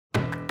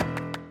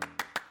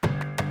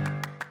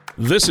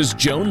This is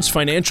Jones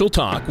Financial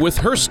Talk with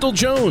Hurstel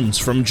Jones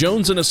from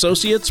Jones &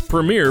 Associates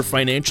Premier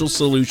Financial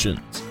Solutions.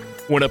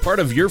 When a part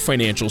of your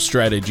financial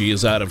strategy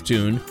is out of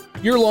tune,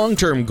 your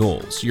long-term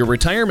goals, your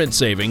retirement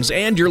savings,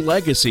 and your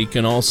legacy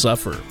can all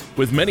suffer.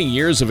 With many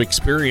years of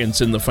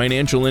experience in the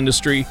financial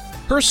industry,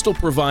 Hurstel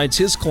provides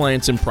his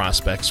clients and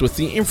prospects with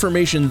the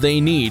information they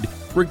need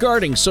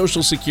regarding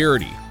Social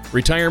Security,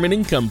 retirement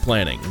income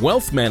planning,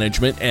 wealth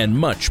management, and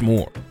much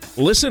more.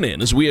 Listen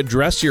in as we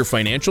address your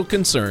financial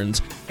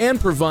concerns and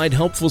provide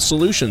helpful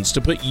solutions to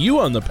put you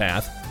on the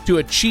path to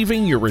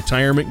achieving your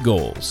retirement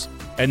goals.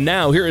 And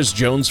now here is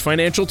Jones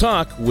Financial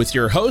Talk with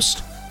your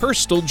host,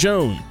 Hurstel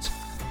Jones.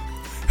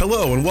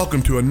 Hello and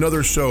welcome to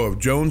another show of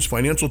Jones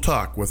Financial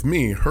Talk with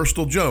me,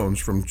 Hurstel Jones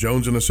from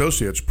Jones &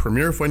 Associates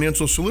Premier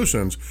Financial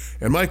Solutions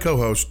and my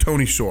co-host,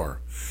 Tony Shore.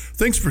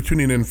 Thanks for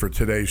tuning in for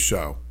today's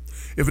show.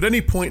 If at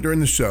any point during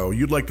the show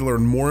you'd like to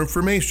learn more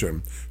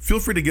information, feel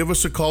free to give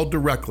us a call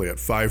directly at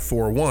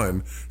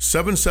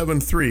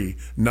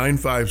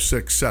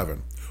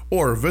 541-773-9567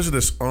 or visit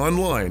us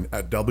online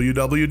at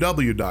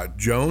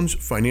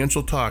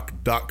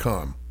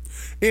www.jonesfinancialtalk.com.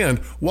 And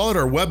while at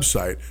our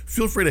website,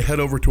 feel free to head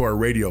over to our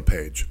radio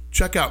page,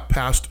 check out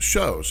past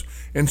shows,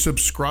 and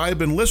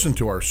subscribe and listen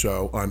to our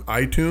show on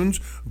iTunes,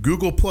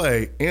 Google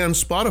Play, and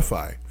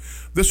Spotify.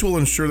 This will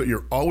ensure that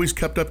you're always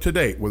kept up to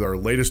date with our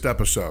latest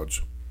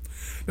episodes.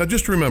 Now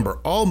just remember,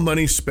 all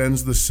money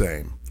spends the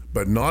same,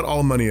 but not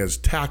all money is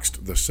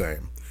taxed the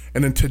same.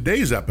 And in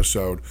today's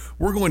episode,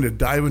 we're going to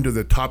dive into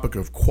the topic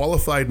of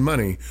qualified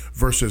money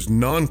versus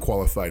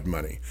non-qualified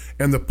money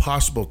and the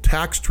possible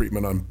tax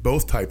treatment on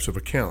both types of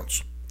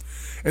accounts.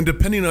 And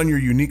depending on your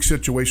unique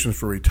situation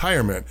for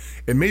retirement,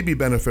 it may be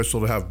beneficial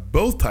to have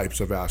both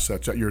types of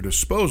assets at your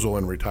disposal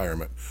in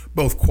retirement,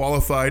 both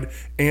qualified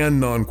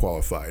and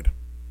non-qualified.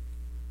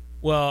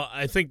 Well,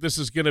 I think this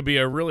is going to be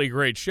a really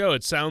great show.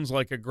 It sounds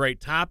like a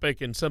great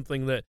topic and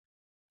something that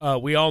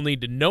we all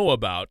need to know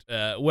about.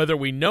 Whether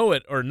we know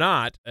it or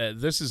not,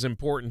 this is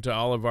important to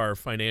all of our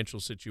financial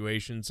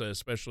situations,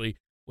 especially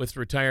with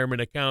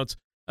retirement accounts.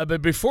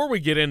 But before we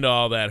get into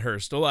all that,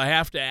 Hurstel, I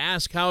have to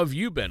ask, how have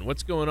you been?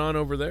 What's going on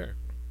over there?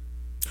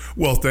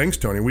 Well, thanks,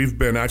 Tony. We've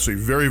been actually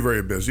very,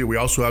 very busy. We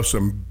also have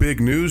some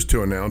big news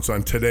to announce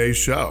on today's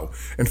show.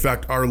 In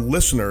fact, our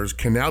listeners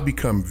can now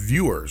become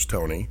viewers,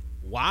 Tony.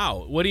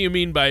 Wow. What do you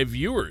mean by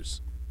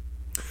viewers?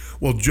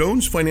 Well,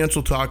 Jones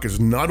Financial Talk is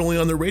not only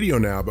on the radio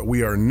now, but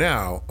we are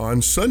now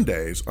on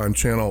Sundays on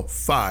Channel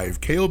 5,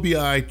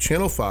 KOBI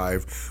Channel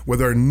 5,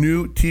 with our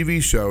new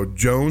TV show,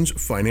 Jones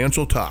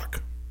Financial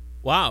Talk.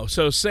 Wow.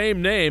 So same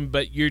name,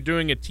 but you're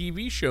doing a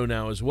TV show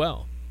now as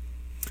well.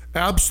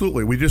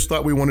 Absolutely. We just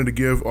thought we wanted to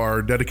give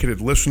our dedicated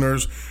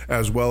listeners,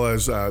 as well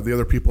as the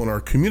other people in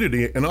our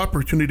community, an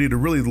opportunity to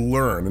really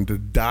learn and to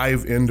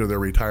dive into their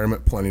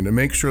retirement planning, to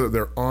make sure that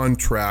they're on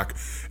track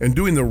and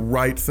doing the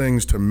right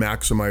things to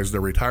maximize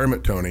their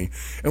retirement, Tony.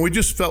 And we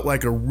just felt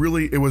like it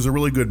was a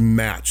really good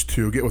match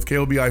to get with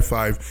KOBI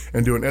 5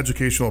 and do an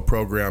educational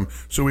program.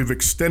 So we've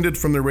extended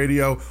from the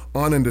radio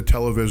on into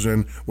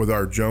television with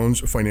our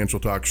Jones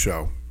Financial Talk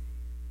show.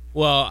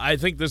 Well, I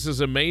think this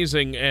is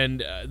amazing,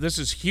 and this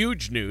is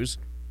huge news.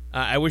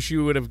 I wish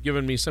you would have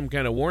given me some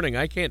kind of warning.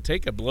 I can't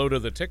take a blow to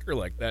the ticker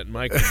like that in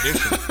my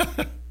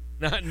condition.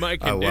 Not in my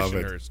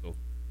condition, Hurstel.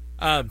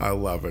 I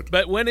love it.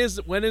 But when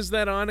is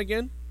that on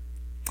again?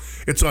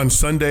 It's on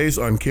Sundays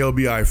on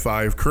KOBI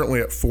 5,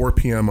 currently at 4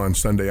 p.m. on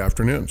Sunday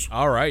afternoons.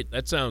 All right.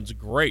 That sounds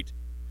great.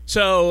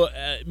 So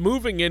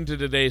moving into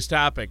today's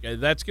topic,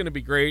 that's going to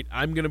be great.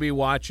 I'm going to be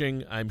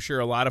watching. I'm sure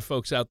a lot of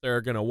folks out there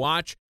are going to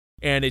watch.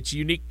 And it's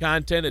unique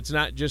content. It's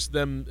not just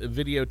them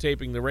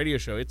videotaping the radio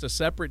show. It's a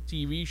separate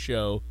TV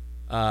show.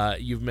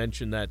 You've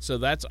mentioned that. So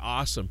that's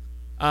awesome.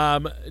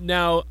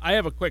 Now, I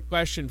have a quick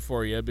question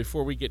for you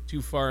before we get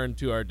too far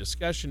into our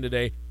discussion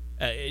today.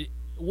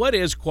 What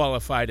is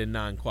qualified and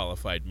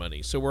non-qualified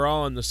money? So we're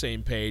all on the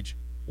same page.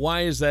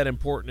 Why is that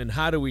important, and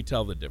how do we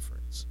tell the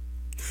difference?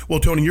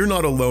 Well, Tony, you're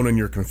not alone in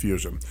your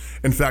confusion.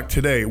 In fact,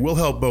 today we'll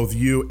help both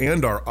you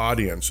and our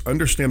audience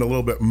understand a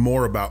little bit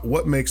more about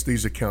what makes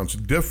these accounts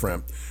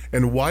different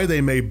and why they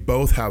may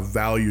both have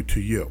value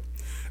to you.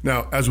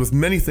 Now, as with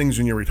many things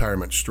in your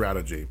retirement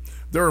strategy,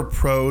 there are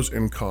pros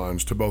and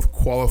cons to both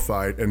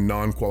qualified and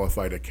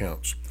non-qualified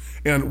accounts.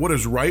 And what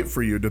is right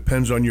for you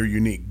depends on your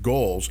unique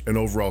goals and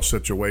overall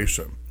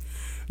situation.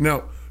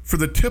 Now, for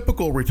the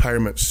typical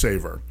retirement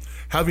saver,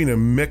 having a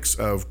mix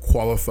of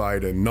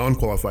qualified and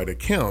non-qualified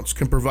accounts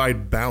can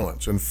provide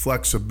balance and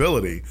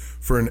flexibility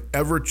for an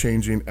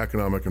ever-changing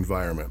economic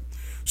environment.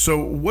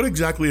 So what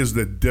exactly is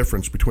the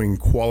difference between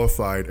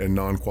qualified and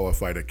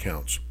non-qualified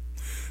accounts?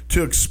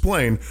 To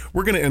explain,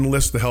 we're going to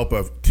enlist the help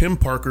of Tim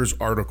Parker's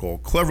article,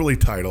 cleverly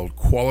titled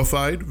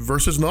Qualified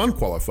versus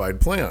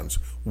Non-Qualified Plans.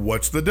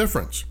 What's the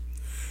difference?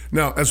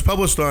 Now, as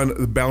published on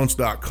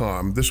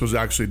thebalance.com, this was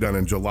actually done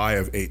in July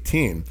of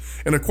 18.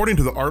 And according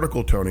to the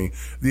article, Tony,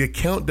 the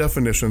account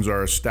definitions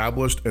are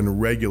established and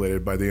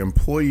regulated by the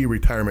Employee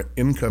Retirement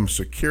Income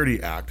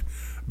Security Act,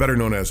 better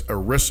known as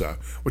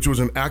ERISA, which was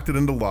enacted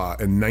into law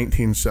in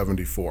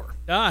 1974.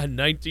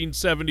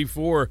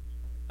 1974.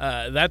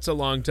 That's a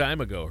long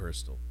time ago,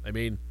 Hurstel. I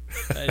mean,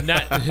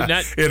 not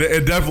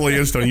It definitely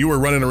is, Tony. You were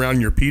running around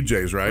in your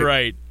PJs, right?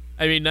 right.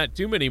 I mean, not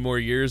too many more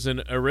years,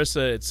 and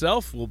ERISA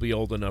itself will be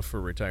old enough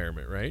for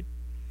retirement, right?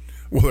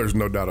 Well, there's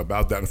no doubt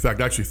about that. In fact,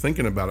 actually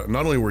thinking about it,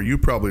 not only were you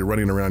probably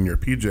running around in your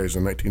PJs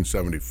in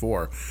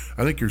 1974,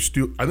 I think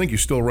you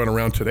still run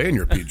around today in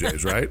your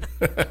PJs, right?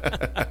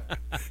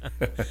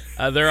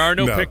 There are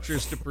no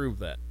pictures to prove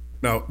that.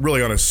 Now,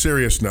 really on a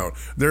serious note,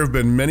 there have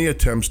been many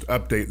attempts to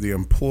update the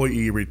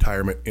Employee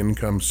Retirement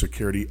Income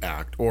Security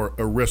Act, or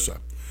ERISA.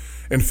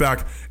 In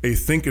fact, a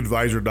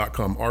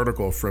ThinkAdvisor.com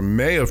article from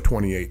May of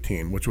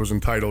 2018, which was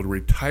entitled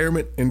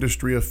Retirement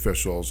Industry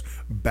Officials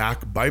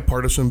Back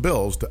Bipartisan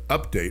Bills to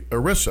Update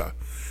ERISA.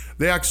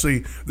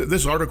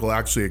 This article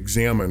actually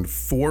examined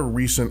 4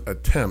 recent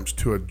attempts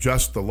to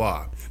adjust the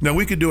law. Now,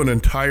 we could do an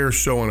entire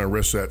show on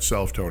ERISA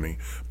itself, Tony,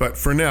 but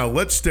for now,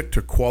 let's stick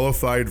to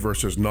qualified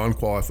versus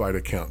non-qualified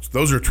accounts.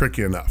 Those are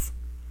tricky enough.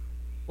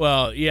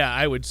 Well, yeah,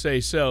 I would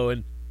say so.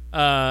 And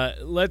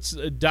let's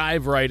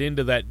dive right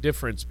into that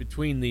difference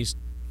between these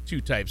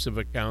two types of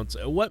accounts.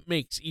 What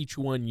makes each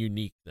one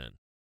unique then?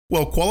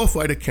 Well,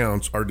 qualified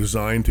accounts are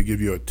designed to give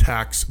you a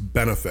tax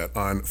benefit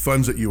on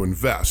funds that you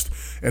invest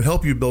and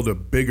help you build a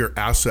bigger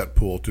asset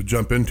pool to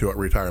jump into at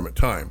retirement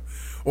time,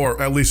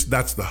 or at least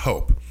that's the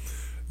hope.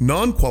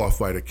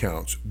 Non-qualified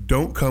accounts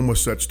don't come with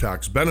such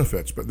tax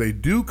benefits, but they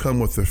do come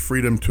with the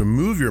freedom to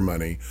move your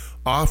money,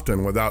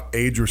 often without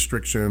age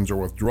restrictions or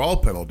withdrawal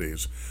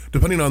penalties,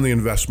 depending on the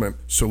investment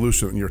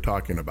solution you're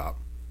talking about.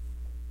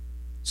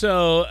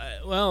 So,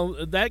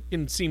 well, that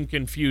can seem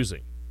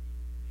confusing.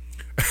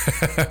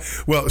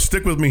 Well,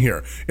 stick with me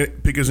here,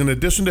 because in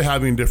addition to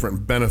having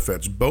different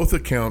benefits, both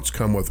accounts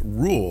come with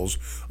rules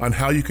on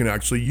how you can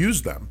actually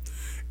use them.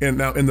 And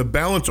now in the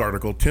Balance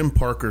article, Tim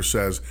Parker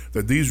says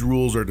that these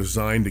rules are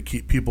designed to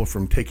keep people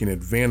from taking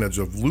advantage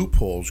of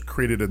loopholes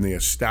created in the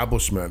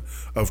establishment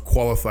of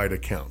qualified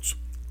accounts.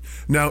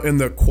 Now, in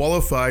the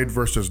qualified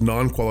versus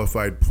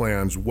non-qualified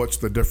plans, what's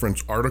the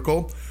difference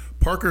article,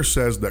 Parker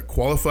says that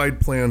qualified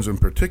plans in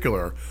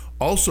particular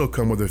also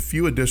come with a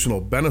few additional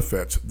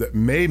benefits that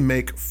may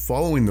make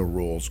following the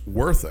rules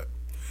worth it.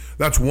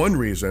 That's one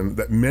reason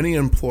that many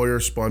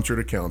employer-sponsored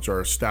accounts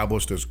are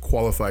established as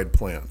qualified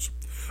plans.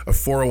 A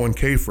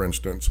 401k, for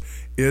instance,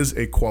 is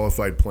a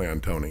qualified plan,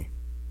 Tony.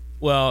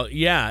 Well,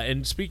 yeah,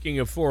 and speaking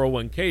of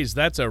 401ks,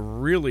 that's a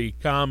really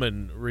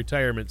common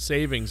retirement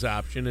savings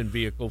option and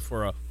vehicle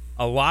for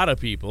a lot of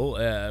people,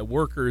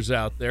 workers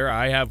out there.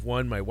 I have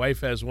one. My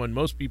wife has one.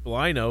 Most people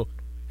I know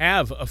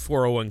have a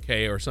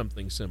 401k or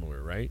something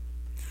similar, right?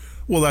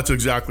 Well, that's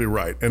exactly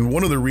right. And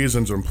one of the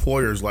reasons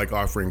employers like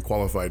offering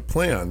qualified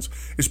plans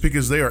is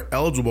because they are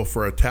eligible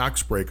for a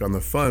tax break on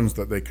the funds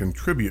that they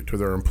contribute to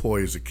their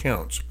employees'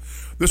 accounts.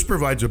 This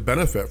provides a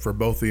benefit for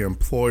both the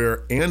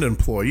employer and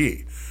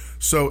employee.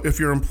 So if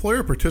your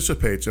employer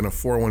participates in a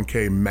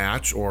 401k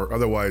match or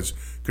otherwise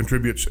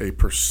contributes a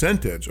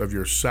percentage of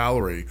your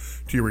salary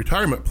to your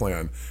retirement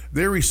plan,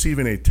 they're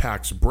receiving a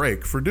tax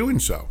break for doing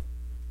so.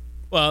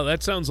 Well,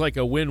 that sounds like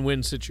a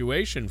win-win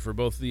situation for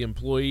both the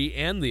employee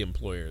and the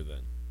employer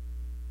then.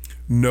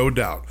 No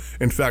doubt.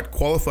 In fact,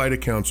 qualified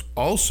accounts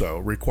also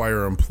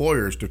require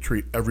employers to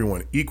treat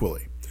everyone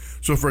equally.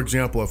 So for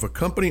example, if a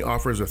company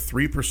offers a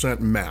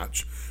 3%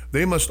 match,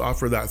 they must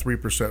offer that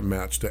 3%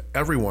 match to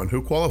everyone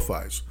who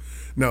qualifies.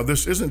 Now,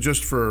 this isn't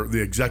just for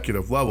the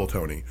executive level,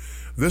 Tony.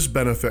 This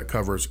benefit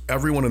covers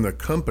everyone in the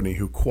company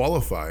who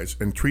qualifies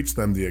and treats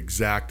them the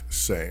exact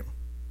same.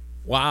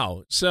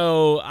 Wow.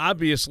 So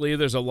obviously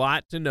there's a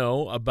lot to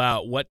know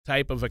about what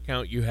type of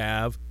account you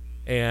have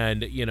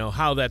and,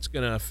 how that's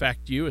going to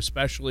affect you,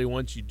 especially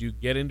once you do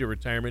get into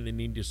retirement and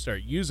need to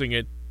start using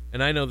it.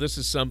 And I know this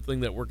is something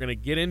that we're going to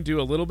get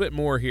into a little bit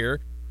more here,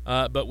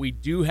 but we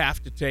do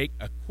have to take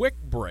a quick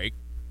break.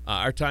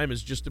 Our time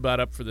is just about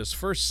up for this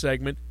first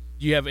segment.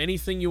 Do you have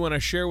anything you want to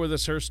share with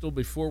us, Hurstel,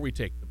 before we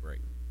take the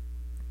break?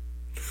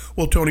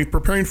 Well, Tony,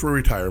 preparing for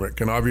retirement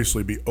can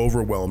obviously be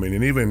overwhelming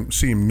and even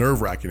seem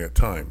nerve-wracking at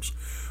times.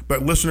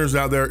 But listeners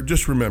out there,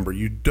 just remember,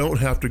 you don't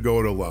have to go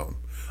it alone.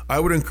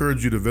 I would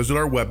encourage you to visit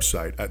our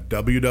website at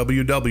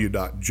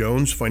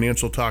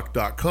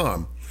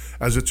www.jonesfinancialtalk.com,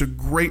 as it's a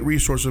great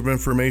resource of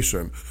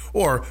information,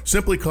 or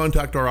simply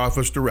contact our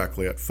office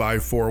directly at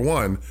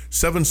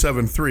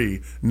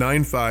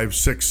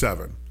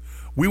 541-773-9567.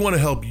 We want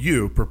to help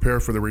you prepare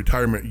for the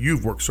retirement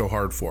you've worked so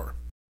hard for.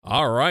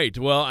 All right.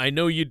 Well, I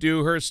know you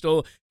do,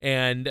 Hurstel.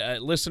 And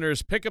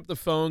listeners, pick up the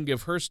phone,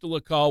 give Hurstel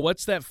a call.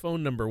 What's that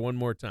phone number one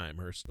more time,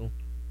 Hurstel?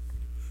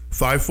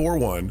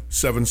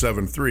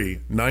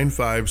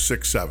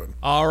 541-773-9567.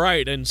 All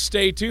right, and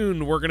stay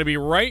tuned. We're going to be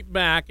right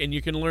back, and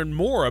you can learn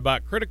more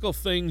about critical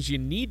things you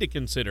need to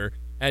consider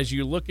as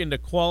you look into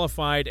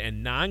qualified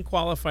and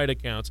non-qualified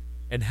accounts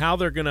and how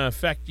they're going to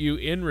affect you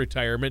in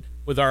retirement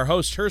with our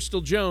host,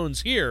 Hurstel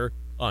Jones, here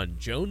on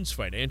Jones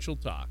Financial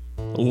Talk.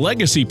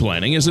 Legacy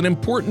planning is an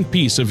important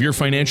piece of your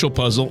financial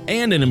puzzle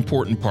and an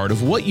important part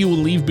of what you will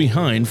leave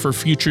behind for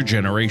future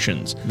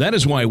generations. That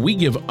is why we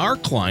give our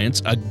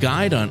clients a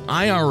guide on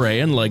IRA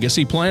and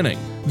legacy planning.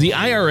 The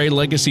IRA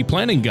Legacy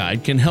Planning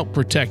Guide can help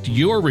protect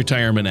your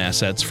retirement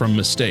assets from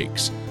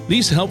mistakes.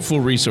 These helpful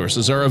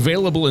resources are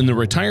available in the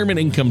Retirement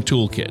Income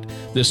Toolkit.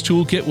 This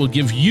toolkit will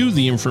give you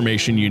the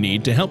information you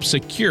need to help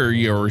secure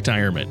your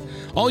retirement.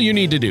 All you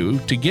need to do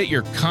to get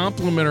your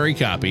complimentary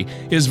copy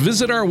is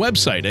visit our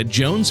website at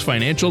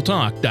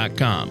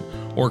jonesfinancialtalk.com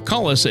or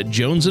call us at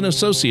Jones &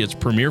 Associates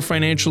Premier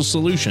Financial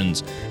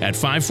Solutions at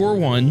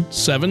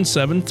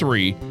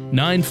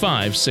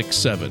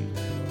 541-773-9567.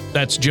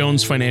 That's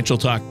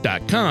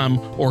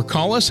jonesfinancialtalk.com or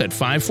call us at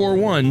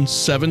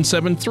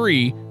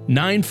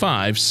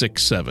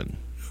 541-773-9567.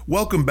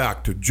 Welcome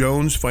back to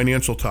Jones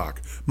Financial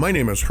Talk. My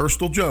name is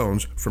Hurstel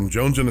Jones from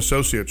Jones &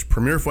 Associates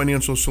Premier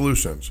Financial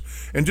Solutions.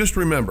 And just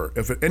remember,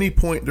 if at any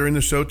point during the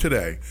show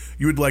today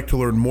you would like to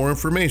learn more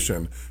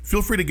information,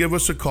 feel free to give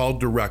us a call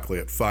directly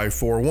at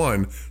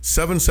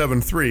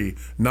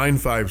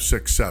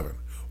 541-773-9567.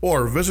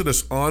 Or visit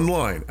us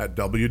online at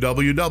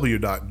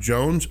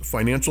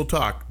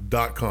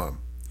www.jonesfinancialtalk.com.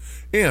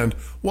 And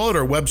while at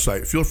our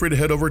website, feel free to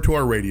head over to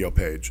our radio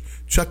page,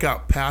 check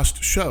out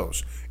past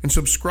shows, and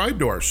subscribe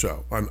to our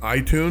show on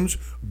iTunes,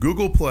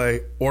 Google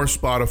Play, or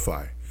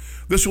Spotify.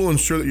 This will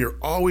ensure that you're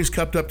always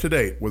kept up to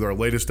date with our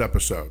latest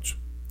episodes.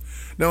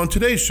 Now, on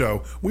today's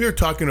show, we are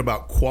talking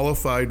about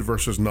qualified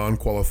versus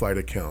non-qualified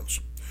accounts.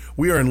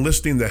 We are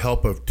enlisting the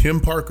help of Tim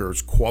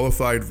Parker's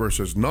Qualified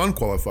versus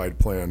Non-Qualified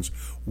Plans,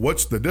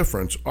 What's the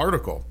Difference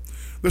article.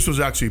 This was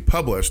actually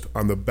published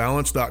on the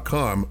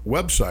Balance.com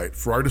website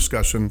for our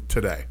discussion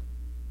today.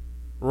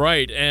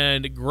 Right,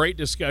 and great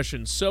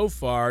discussion so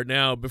far.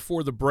 Now,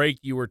 before the break,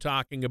 you were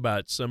talking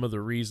about some of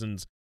the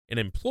reasons an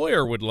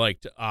employer would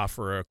like to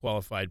offer a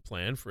qualified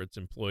plan for its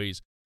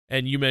employees,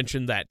 and you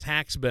mentioned that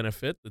tax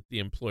benefit that the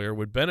employer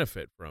would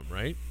benefit from,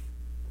 right?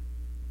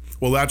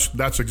 Well,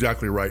 that's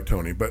exactly right,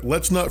 Tony. But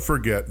let's not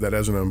forget that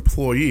as an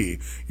employee,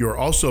 you're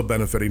also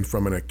benefiting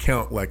from an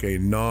account like a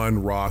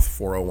non-Roth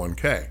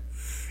 401k.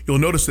 You'll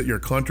notice that your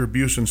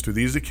contributions to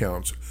these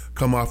accounts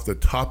come off the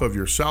top of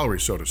your salary,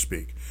 so to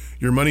speak.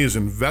 Your money is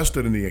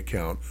invested in the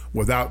account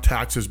without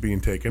taxes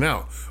being taken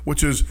out,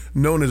 which is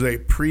known as a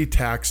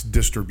pre-tax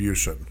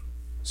distribution.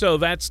 So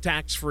that's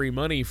tax-free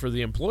money for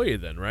the employee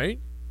then, right?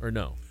 Or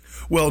no?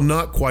 Well,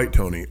 not quite,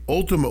 Tony.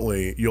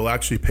 Ultimately, you'll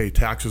actually pay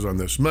taxes on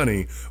this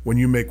money when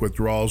you make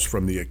withdrawals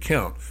from the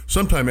account,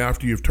 sometime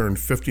after you've turned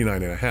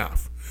 59 and a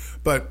half.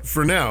 But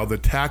for now, the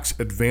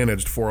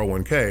tax-advantaged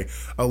 401k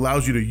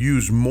allows you to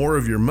use more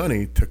of your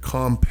money to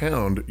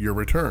compound your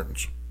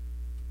returns.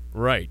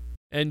 Right.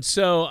 And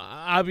so,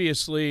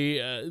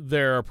 obviously,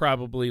 there are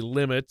probably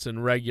limits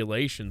and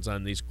regulations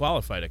on these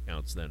qualified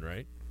accounts then,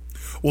 right?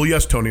 Well,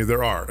 yes, Tony,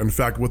 there are. In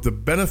fact, with the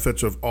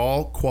benefits of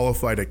all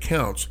qualified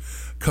accounts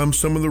come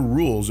some of the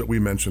rules that we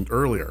mentioned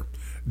earlier.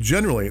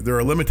 Generally, there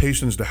are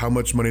limitations to how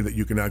much money that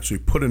you can actually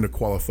put into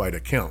qualified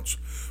accounts.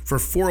 For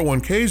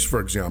 401ks, for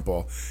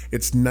example,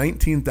 it's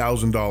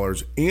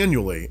 $19,000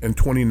 annually in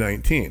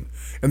 2019,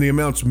 and the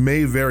amounts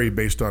may vary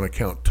based on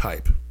account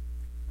type.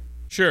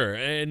 Sure,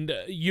 and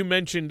you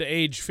mentioned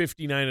age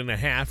 59 and a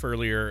half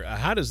earlier.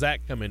 How does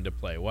that come into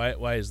play?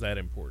 Why is that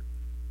important?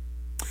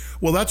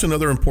 Well, that's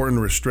another important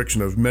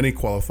restriction of many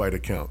qualified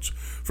accounts.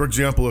 For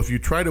example, if you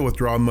try to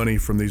withdraw money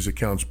from these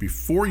accounts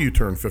before you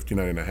turn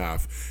 59 and a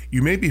half,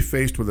 you may be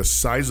faced with a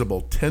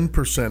sizable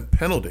 10%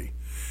 penalty.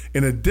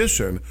 In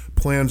addition,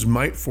 plans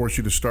might force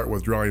you to start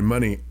withdrawing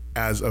money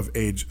as of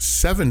age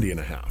 70 and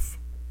a half.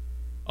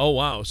 Oh,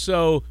 wow.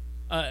 So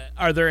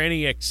are there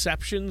any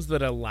exceptions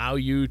that allow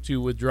you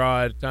to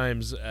withdraw at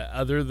times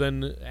other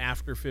than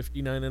after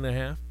 59 and a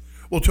half?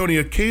 Well, Tony,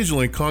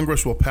 occasionally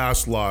Congress will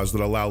pass laws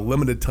that allow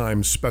limited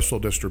time special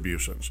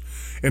distributions.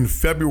 In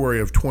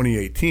February of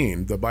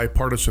 2018, the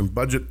Bipartisan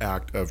Budget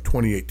Act of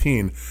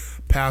 2018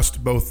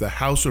 passed both the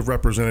House of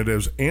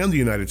Representatives and the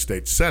United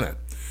States Senate.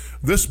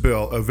 This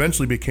bill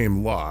eventually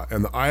became law,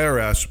 and the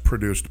IRS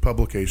produced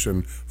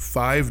publication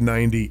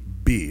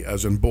 590B,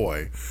 as in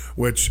boy,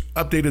 which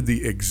updated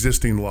the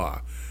existing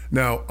law.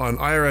 Now, on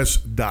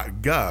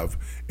irs.gov,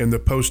 in the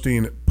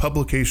posting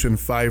Publication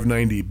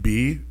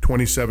 590B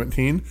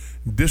 2017,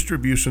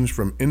 Distributions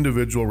from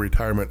Individual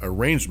Retirement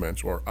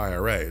Arrangements, or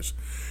IRAs,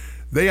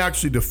 they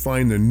actually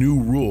define the new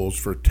rules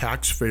for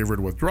tax-favored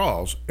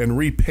withdrawals and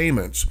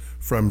repayments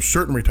from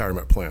certain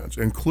retirement plans,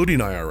 including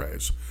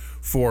IRAs,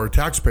 for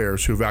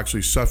taxpayers who've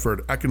actually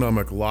suffered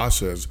economic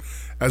losses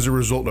as a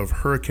result of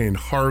Hurricane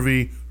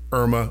Harvey,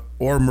 Irma,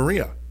 or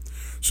Maria.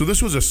 So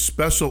this was a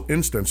special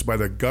instance by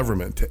the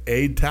government to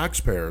aid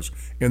taxpayers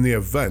in the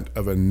event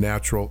of a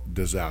natural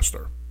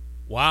disaster.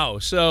 Wow.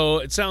 So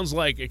it sounds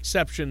like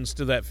exceptions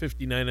to that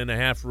 59 and a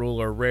half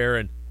rule are rare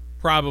and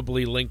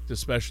probably linked to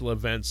special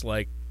events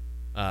like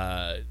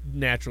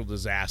natural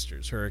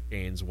disasters,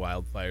 hurricanes,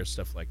 wildfires,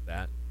 stuff like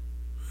that.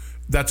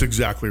 That's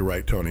exactly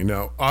right, Tony.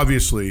 Now,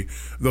 obviously,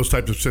 those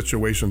types of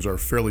situations are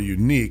fairly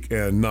unique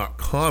and not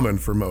common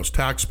for most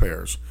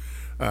taxpayers.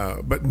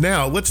 But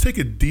now let's take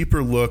a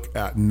deeper look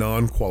at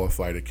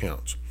non-qualified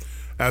accounts.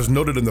 As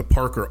noted in the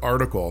Parker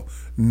article,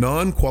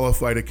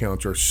 non-qualified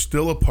accounts are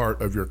still a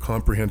part of your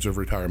comprehensive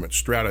retirement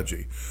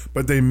strategy,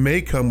 but they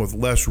may come with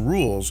less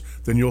rules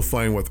than you'll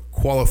find with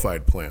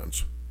qualified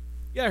plans.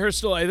 Yeah,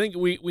 Hurstel, I think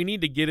we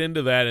need to get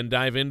into that and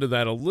dive into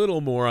that a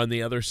little more on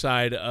the other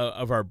side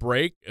of our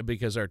break,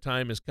 because our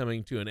time is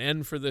coming to an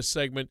end for this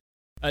segment.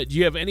 Do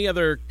you have any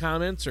other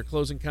comments or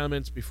closing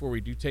comments before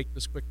we do take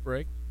this quick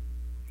break?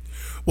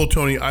 Well,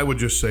 Tony, I would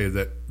just say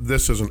that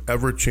this is an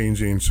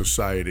ever-changing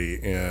society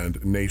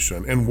and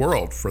nation and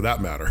world, for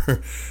that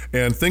matter,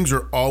 and things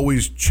are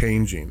always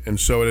changing. And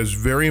so it is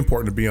very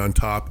important to be on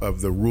top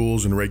of the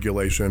rules and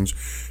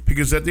regulations,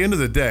 because at the end of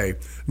the day,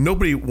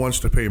 nobody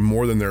wants to pay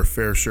more than their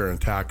fair share in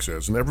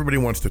taxes, and everybody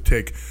wants to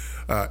take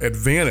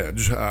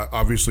advantage,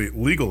 obviously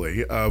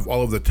legally, of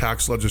all of the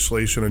tax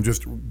legislation and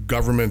just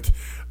government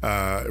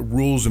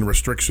rules and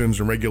restrictions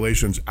and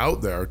regulations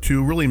out there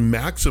to really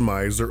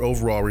maximize their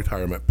overall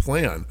retirement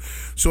plan.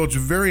 So it's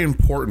very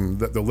important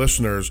that the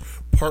listeners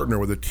partner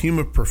with a team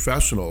of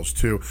professionals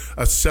to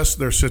assess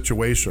their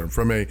situation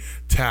from a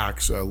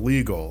tax, a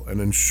legal, an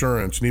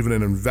insurance, and even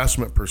an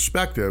investment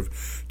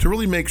perspective to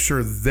really make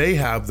sure they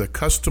have the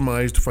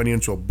customized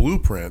financial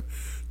blueprint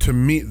to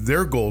meet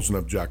their goals and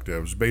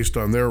objectives based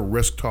on their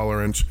risk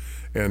tolerance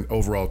and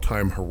overall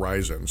time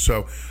horizon.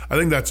 So I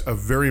think that's a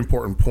very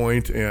important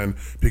point, and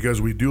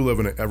because we do live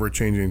in an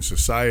ever-changing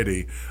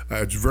society,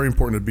 it's very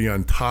important to be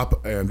on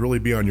top and really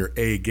be on your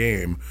A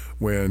game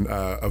when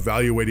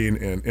evaluating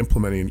and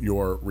implementing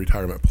your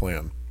retirement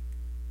plan.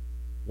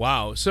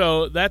 Wow,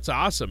 so that's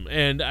awesome.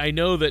 And I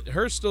know that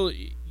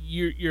Hurstel,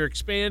 you're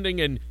expanding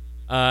and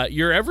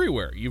you're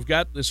everywhere. You've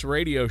got this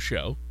radio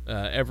show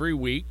every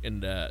week,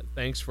 and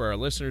thanks for our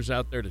listeners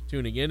out there to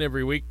tuning in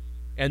every week.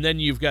 And then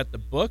you've got the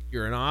book.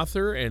 You're an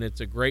author, and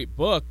it's a great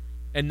book.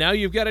 And now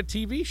you've got a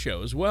TV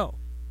show as well.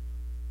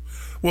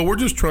 Well, we're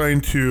just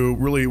trying to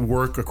really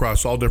work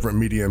across all different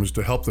mediums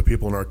to help the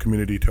people in our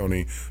community,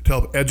 Tony, to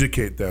help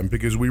educate them,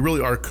 because we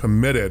really are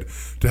committed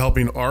to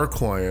helping our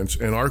clients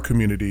and our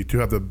community to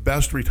have the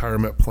best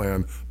retirement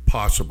plan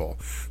possible.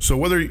 So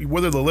whether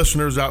the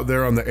listeners out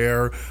there on the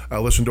air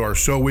listen to our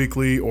show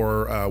weekly,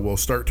 or will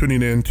start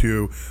tuning in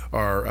to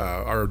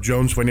our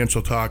Jones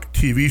Financial Talk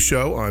TV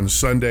show on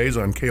Sundays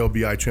on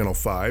KLBI Channel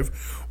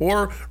 5,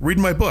 or read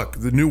my book,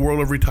 The New World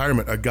of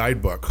Retirement, a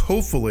guidebook,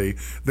 hopefully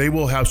they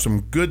will have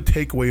some good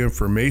takeaway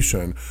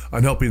information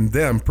on helping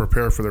them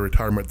prepare for the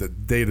retirement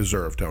that they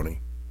deserve, Tony.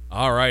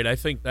 All right, I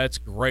think that's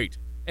great.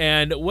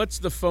 And what's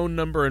the phone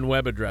number and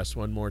web address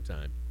one more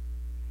time?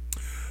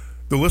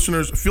 The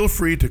listeners, feel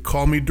free to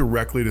call me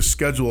directly to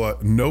schedule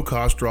a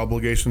no-cost or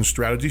obligation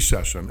strategy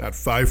session at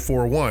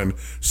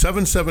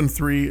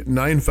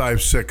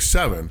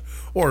 541-773-9567,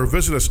 or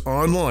visit us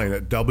online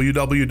at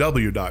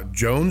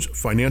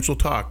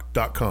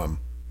www.jonesfinancialtalk.com.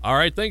 All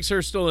right, thanks,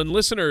 Hurstel. And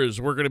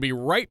listeners, we're going to be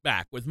right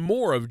back with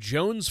more of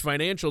Jones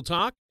Financial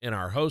Talk and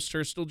our host,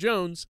 Hurstel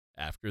Jones,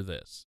 after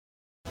this.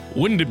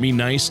 Wouldn't it be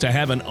nice to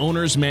have an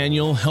owner's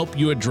manual help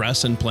you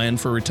address and plan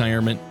for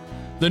retirement?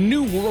 The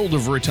New World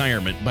of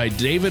Retirement by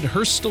David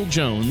Hurstel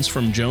Jones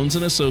from Jones &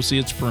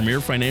 Associates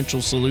Premier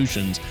Financial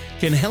Solutions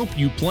can help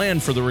you plan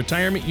for the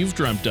retirement you've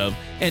dreamt of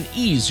and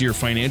ease your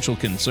financial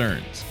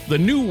concerns. The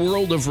New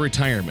World of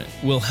Retirement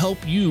will help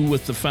you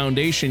with the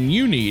foundation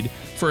you need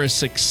for a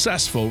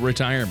successful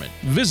retirement.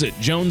 Visit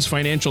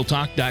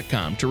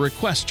jonesfinancialtalk.com to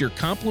request your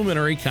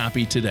complimentary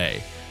copy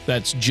today.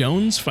 That's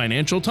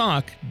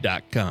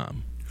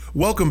jonesfinancialtalk.com.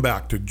 Welcome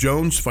back to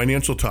Jones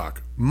Financial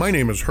Talk. My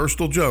name is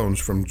Hurstel Jones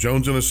from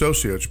Jones &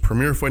 Associates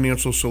Premier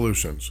Financial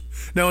Solutions.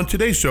 Now, in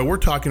today's show, we're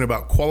talking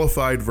about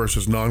qualified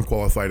versus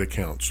non-qualified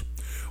accounts.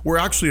 We're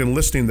actually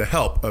enlisting the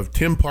help of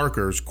Tim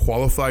Parker's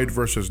Qualified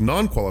versus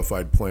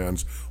Non-Qualified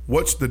Plans,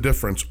 What's the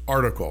Difference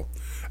article,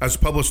 as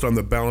published on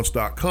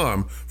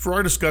thebalance.com for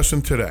our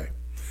discussion today.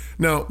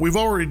 Now, we've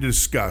already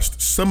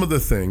discussed some of the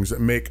things that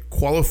make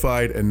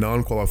qualified and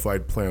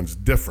non-qualified plans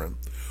different,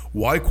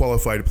 why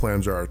qualified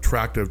plans are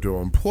attractive to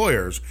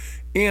employers,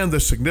 and the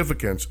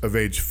significance of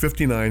age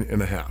 59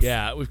 and a half.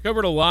 Yeah, we've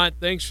covered a lot.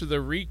 Thanks for the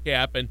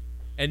recap.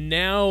 And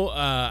now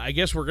I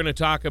guess we're going to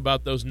talk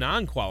about those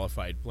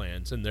non-qualified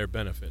plans and their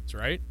benefits,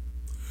 right?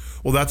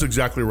 Well, that's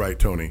exactly right,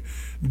 Tony.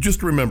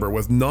 Just remember,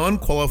 with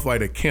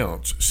non-qualified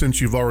accounts,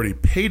 since you've already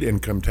paid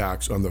income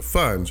tax on the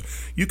funds,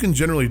 you can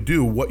generally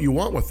do what you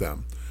want with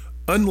them.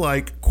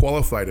 Unlike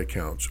qualified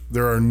accounts,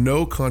 there are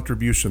no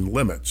contribution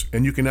limits,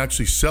 and you can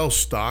actually sell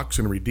stocks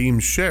and redeem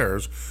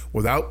shares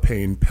without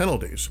paying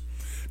penalties.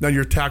 Now,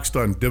 you're taxed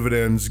on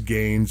dividends,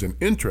 gains, and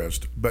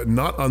interest, but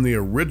not on the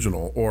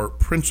original or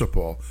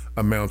principal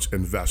amounts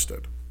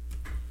invested.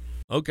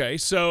 Okay,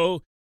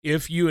 so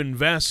if you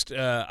invest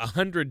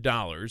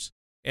 $100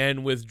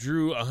 and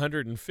withdrew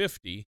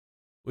 $150,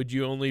 would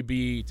you only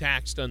be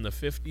taxed on the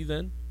 $50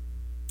 then?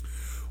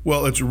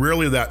 Well, it's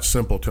really that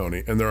simple,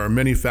 Tony, and there are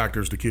many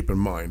factors to keep in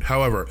mind.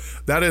 However,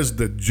 that is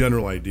the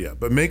general idea,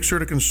 but make sure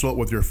to consult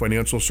with your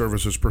financial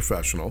services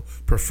professional,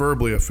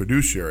 preferably a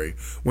fiduciary,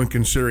 when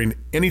considering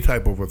any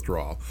type of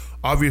withdrawal.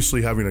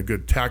 Obviously, having a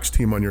good tax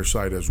team on your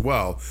side as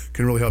well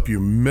can really help you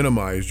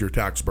minimize your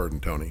tax burden,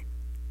 Tony.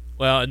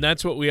 Well, and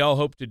that's what we all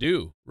hope to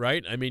do,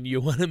 right? I mean,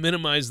 you want to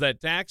minimize that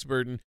tax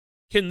burden.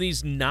 Can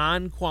these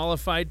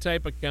non-qualified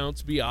type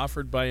accounts be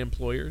offered by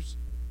employers?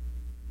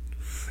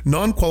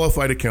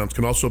 Non-qualified accounts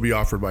can also be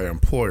offered by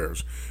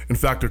employers. In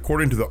fact,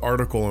 according to the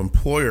article,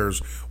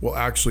 employers will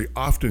actually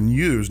often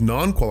use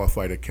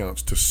non-qualified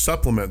accounts to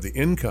supplement the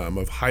income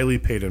of highly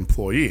paid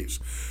employees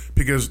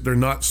because they're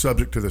not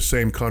subject to the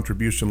same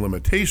contribution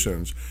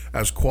limitations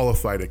as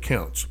qualified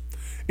accounts.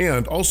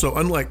 And also,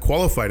 unlike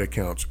qualified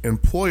accounts,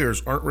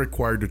 employers aren't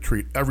required to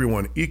treat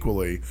everyone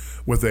equally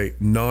with a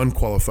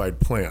non-qualified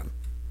plan.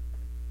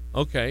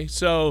 Okay,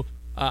 so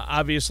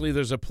obviously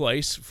there's a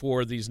place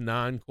for these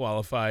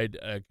non-qualified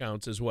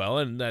accounts as well,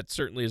 and that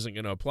certainly isn't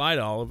going to apply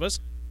to all of us,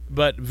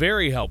 but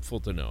very helpful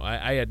to know.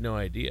 I had no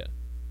idea.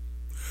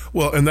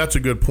 Well, and that's a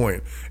good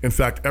point. In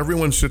fact,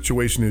 everyone's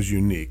situation is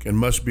unique and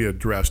must be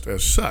addressed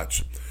as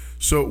such.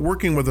 So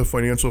working with a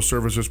financial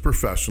services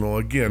professional,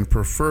 again,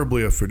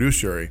 preferably a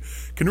fiduciary,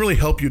 can really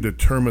help you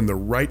determine the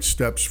right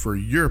steps for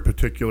your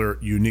particular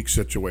unique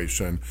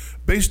situation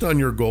based on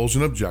your goals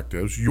and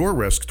objectives, your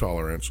risk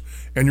tolerance,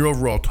 and your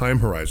overall time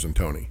horizon,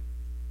 Tony.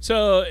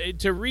 So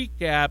to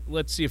recap,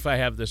 let's see if I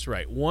have this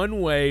right.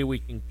 One way we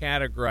can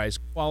categorize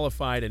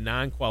qualified and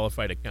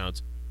non-qualified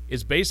accounts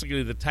is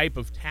basically the type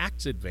of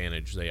tax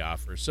advantage they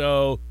offer.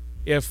 So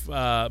if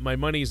my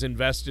money is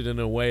invested in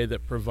a way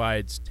that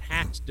provides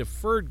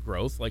tax-deferred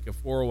growth, like a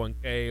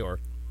 401k or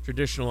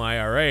traditional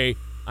IRA,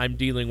 I'm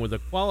dealing with a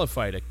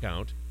qualified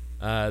account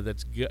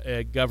that's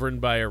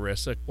governed by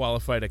ERISA.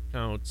 Qualified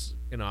accounts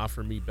can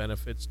offer me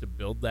benefits to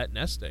build that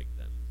nest egg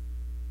then.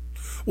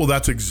 Well,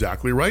 that's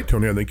exactly right,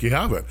 Tony. I think you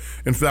have it.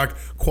 In fact,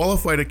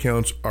 qualified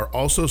accounts are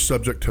also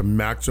subject to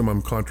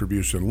maximum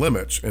contribution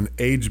limits and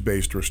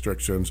age-based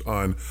restrictions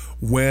on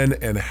when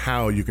and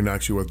how you can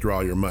actually withdraw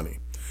your money.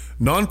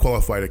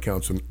 Non-qualified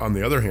accounts, on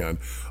the other hand,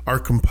 are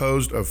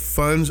composed of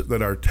funds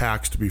that are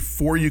taxed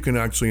before you can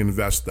actually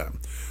invest them.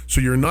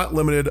 So you're not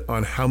limited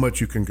on how much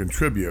you can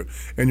contribute,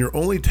 and you're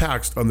only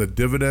taxed on the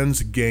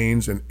dividends,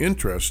 gains, and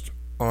interest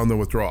on the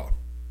withdrawal.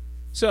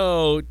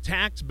 So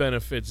tax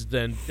benefits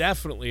then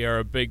definitely are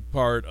a big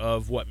part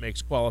of what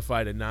makes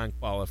qualified and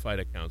non-qualified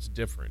accounts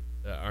different,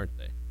 aren't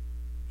they?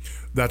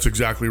 That's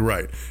exactly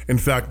right. In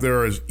fact,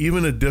 there is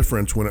even a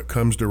difference when it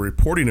comes to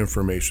reporting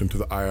information to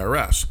the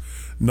IRS.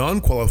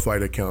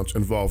 Non-qualified accounts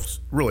involve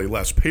really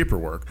less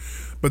paperwork,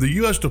 but the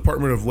U.S.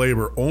 Department of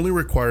Labor only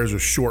requires a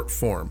short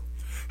form.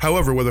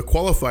 However, with a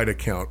qualified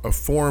account, a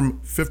Form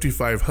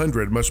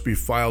 5500 must be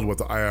filed with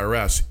the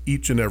IRS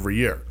each and every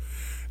year.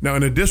 Now,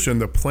 in addition,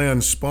 the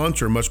plan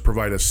sponsor must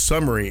provide a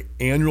summary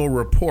annual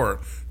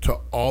report to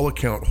all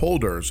account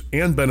holders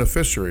and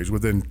beneficiaries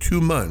within 2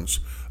 months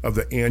of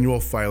the annual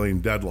filing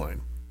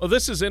deadline. Well,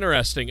 this is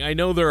interesting. I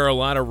know there are a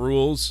lot of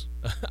rules,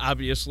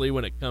 obviously,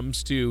 when it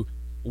comes to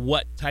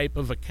what type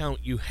of account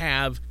you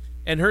have.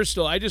 And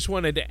Hurstel, I just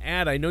wanted to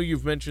add, I know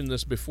you've mentioned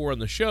this before on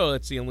the show.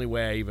 That's the only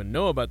way I even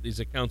know about these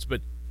accounts.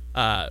 But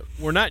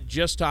we're not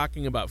just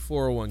talking about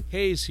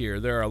 401ks here.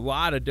 There are a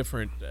lot of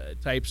different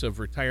types of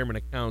retirement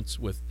accounts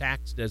with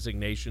tax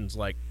designations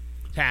like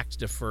tax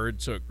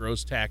deferred, so it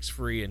grows tax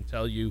free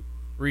until you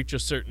reach a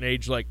certain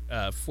age, like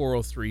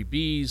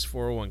 403bs,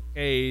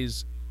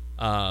 401ks.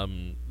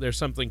 There's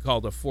something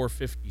called a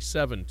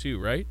 457 too,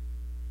 right?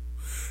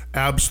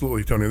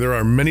 Absolutely, Tony. There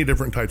are many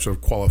different types of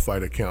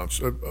qualified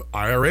accounts,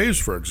 IRAs,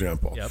 for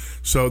example. Yep.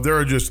 So there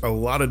are just a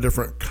lot of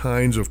different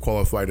kinds of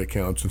qualified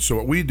accounts. And so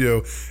what we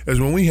do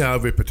is when we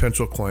have a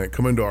potential client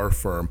come into our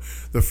firm,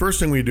 the first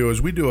thing we do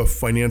is we do a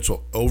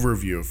financial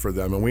overview for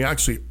them. And we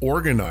actually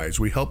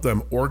we help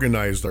them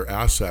organize their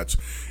assets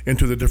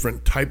into the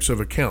different types of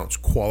accounts,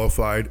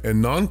 qualified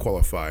and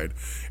non-qualified.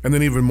 And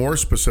then even more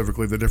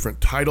specifically, the different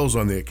titles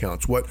on the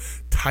accounts, what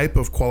type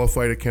of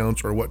qualified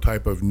accounts or what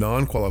type of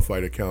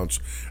non-qualified accounts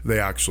they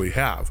actually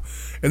have.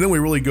 And then we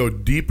really go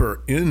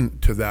deeper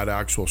into that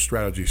actual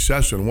strategy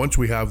session. Once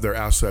we have their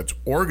assets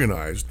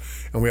organized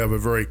and we have a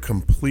very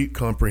complete,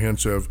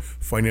 comprehensive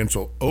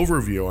financial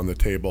overview on the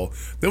table,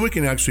 then we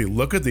can actually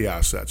look at the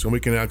assets and we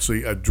can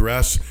actually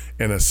address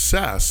and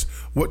assess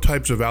what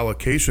types of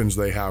allocations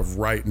they have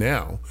right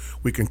now.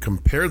 We can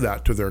compare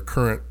that to their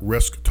current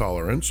risk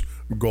tolerance,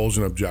 goals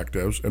and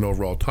objectives, and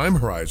overall time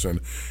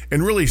horizon,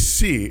 and really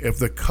see if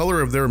the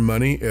color of their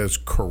money is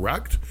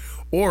correct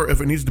or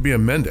if it needs to be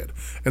amended.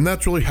 And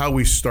that's really how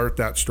we start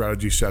that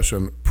strategy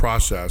session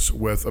process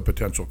with a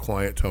potential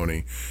client,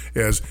 Tony,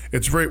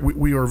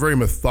 we are very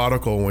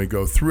methodical when we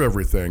go through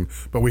everything,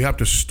 but we have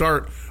to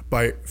start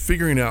by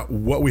figuring out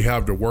what we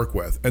have to work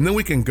with. And then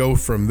we can go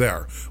from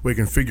there. We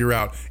can figure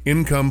out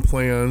income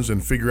plans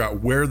and figure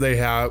out where they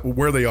are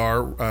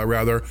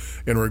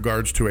in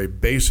regards to a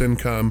base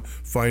income,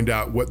 find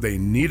out what they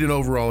need in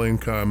overall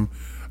income,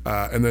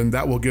 And then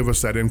that will give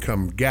us that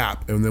income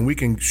gap. And then we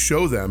can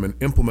show them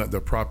and implement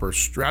the proper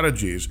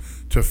strategies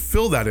to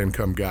fill that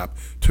income gap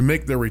to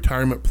make their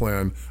retirement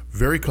plan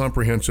very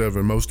comprehensive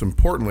and, most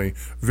importantly,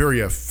 very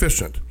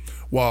efficient.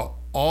 While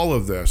all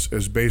of this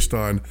is based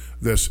on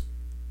this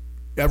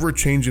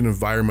ever-changing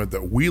environment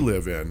that we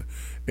live in.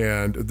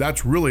 And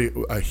that's really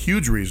a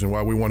huge reason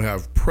why we want to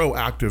have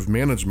proactive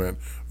management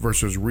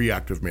versus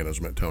reactive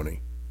management,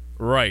 Tony.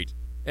 Right.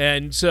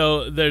 And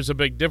so there's a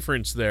big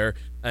difference there.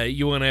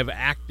 You want to have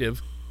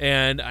active,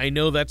 and I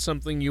know that's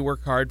something you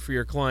work hard for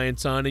your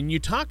clients on, and you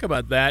talk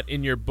about that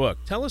in your book.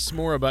 Tell us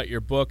more about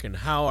your book and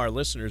how our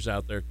listeners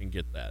out there can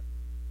get that.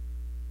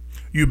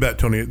 You bet,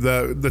 Tony.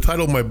 The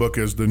title of my book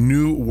is The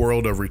New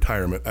World of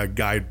Retirement, a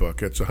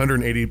guidebook. It's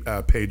 180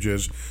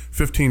 pages,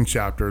 15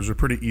 chapters, a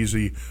pretty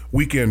easy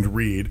weekend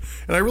read.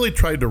 And I really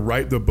tried to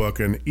write the book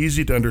in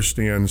easy to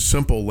understand,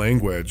 simple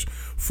language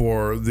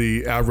for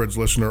the average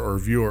listener or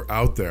viewer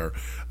out there.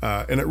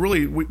 And it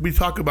really, we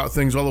talk about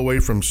things all the way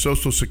from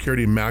Social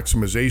Security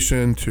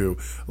maximization to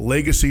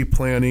legacy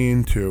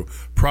planning to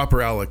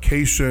proper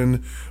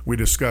allocation. We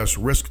discuss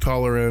risk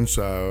tolerance,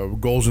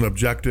 goals and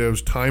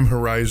objectives, time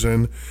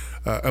horizon.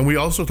 And we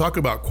also talk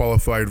about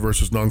qualified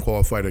versus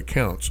non-qualified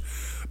accounts.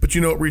 But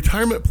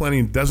retirement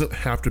planning doesn't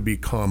have to be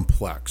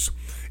complex.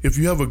 If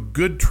you have a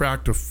good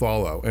track to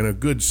follow and a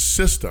good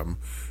system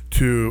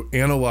to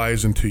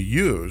analyze and to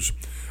use,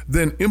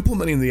 then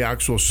implementing the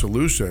actual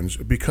solutions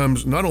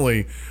becomes not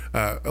only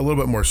a little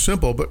bit more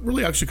simple, but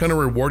really actually kind of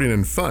rewarding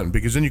and fun,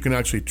 because then you can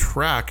actually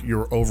track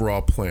your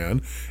overall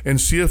plan and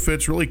see if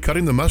it's really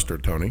cutting the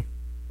mustard, Tony.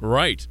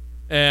 Right.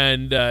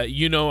 And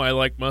I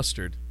like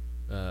mustard.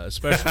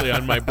 Especially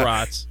on my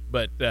brats,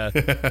 but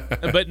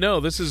no,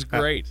 this is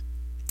great.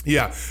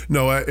 Yeah,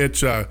 no,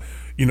 it's I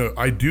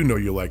do know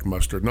you like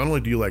mustard. Not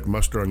only do you like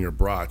mustard on your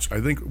brats,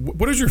 I think.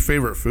 What is your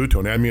favorite food,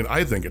 Tony? I mean,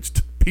 I think it's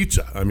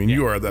pizza. I mean,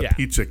 you are the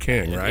pizza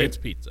king, right? It's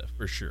pizza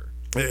for sure.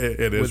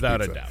 It is without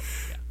pizza. a doubt.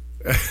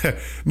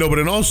 No, but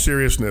in all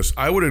seriousness,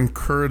 I would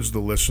encourage the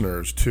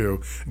listeners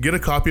to get a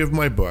copy of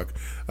my book.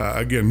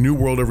 Again, New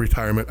World of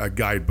Retirement, a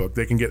guidebook.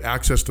 They can get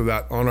access to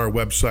that on our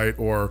website,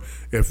 or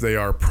if they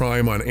are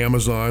Prime on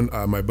Amazon,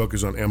 my book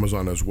is on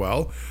Amazon as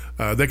well.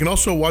 They can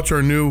also watch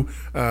our new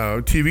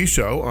TV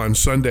show on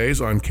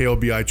Sundays on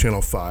KLBI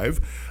Channel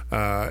 5.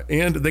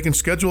 And they can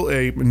schedule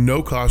a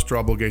no-cost or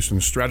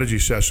obligation strategy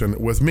session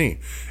with me.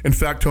 In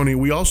fact, Tony,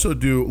 we also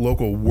do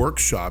local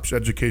workshops,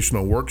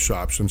 educational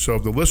workshops. And so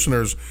if the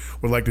listeners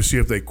would like to see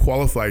if they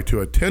qualify to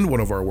attend one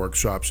of our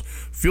workshops,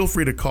 feel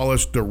free to call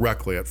us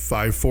directly at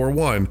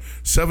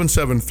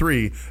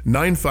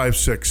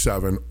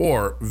 541-773-9567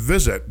 or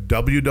visit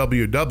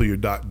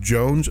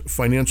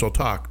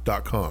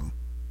www.jonesfinancialtalk.com.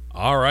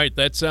 All right,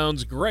 that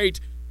sounds great.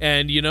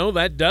 And,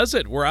 that does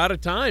it. We're out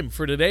of time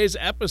for today's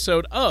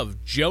episode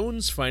of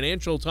Jones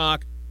Financial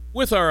Talk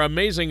with our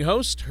amazing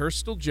host,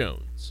 Hurstel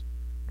Jones.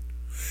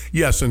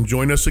 Yes, and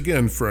join us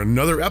again for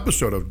another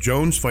episode of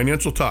Jones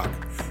Financial Talk.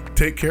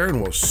 Take care,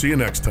 and we'll see you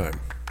next time.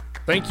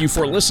 Thank you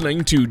for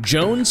listening to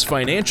Jones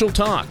Financial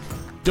Talk.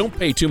 Don't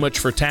pay too much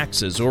for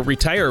taxes or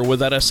retire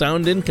without a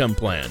sound income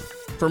plan.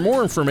 For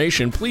more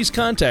information, please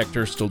contact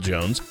Hurstel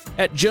Jones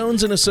at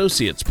Jones &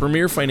 Associates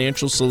Premier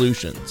Financial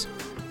Solutions.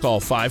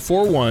 Call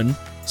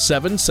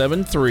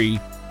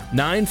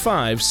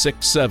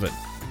 541-773-9567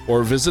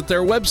 or visit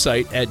their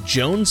website at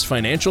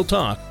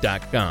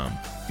jonesfinancialtalk.com.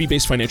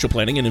 Fee-based financial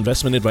planning and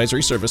investment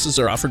advisory services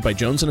are offered by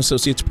Jones &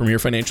 Associates Premier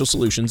Financial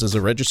Solutions as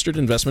a registered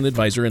investment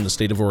advisor in the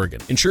state of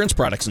Oregon. Insurance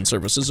products and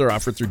services are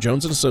offered through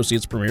Jones &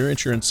 Associates Premier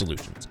Insurance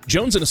Solutions.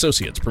 Jones &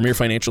 Associates Premier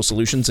Financial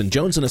Solutions and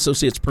Jones &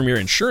 Associates Premier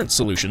Insurance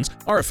Solutions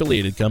are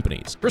affiliated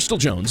companies. Hurstel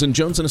Jones and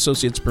Jones &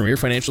 Associates Premier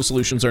Financial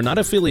Solutions are not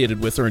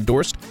affiliated with or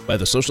endorsed by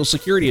the Social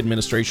Security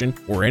Administration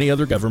or any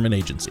other government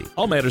agency.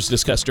 All matters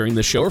discussed during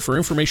this show are for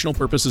informational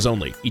purposes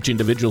only. Each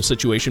individual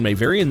situation may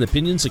vary, and the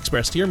opinions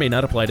expressed here may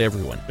not apply to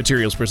everyone.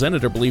 Materials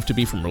presented are believed to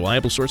be from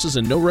reliable sources,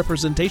 and no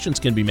representations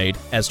can be made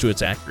as to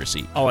its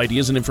accuracy. All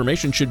ideas and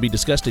information should be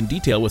discussed in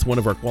detail with one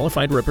of our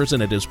qualified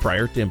representatives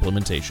prior to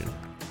implementation.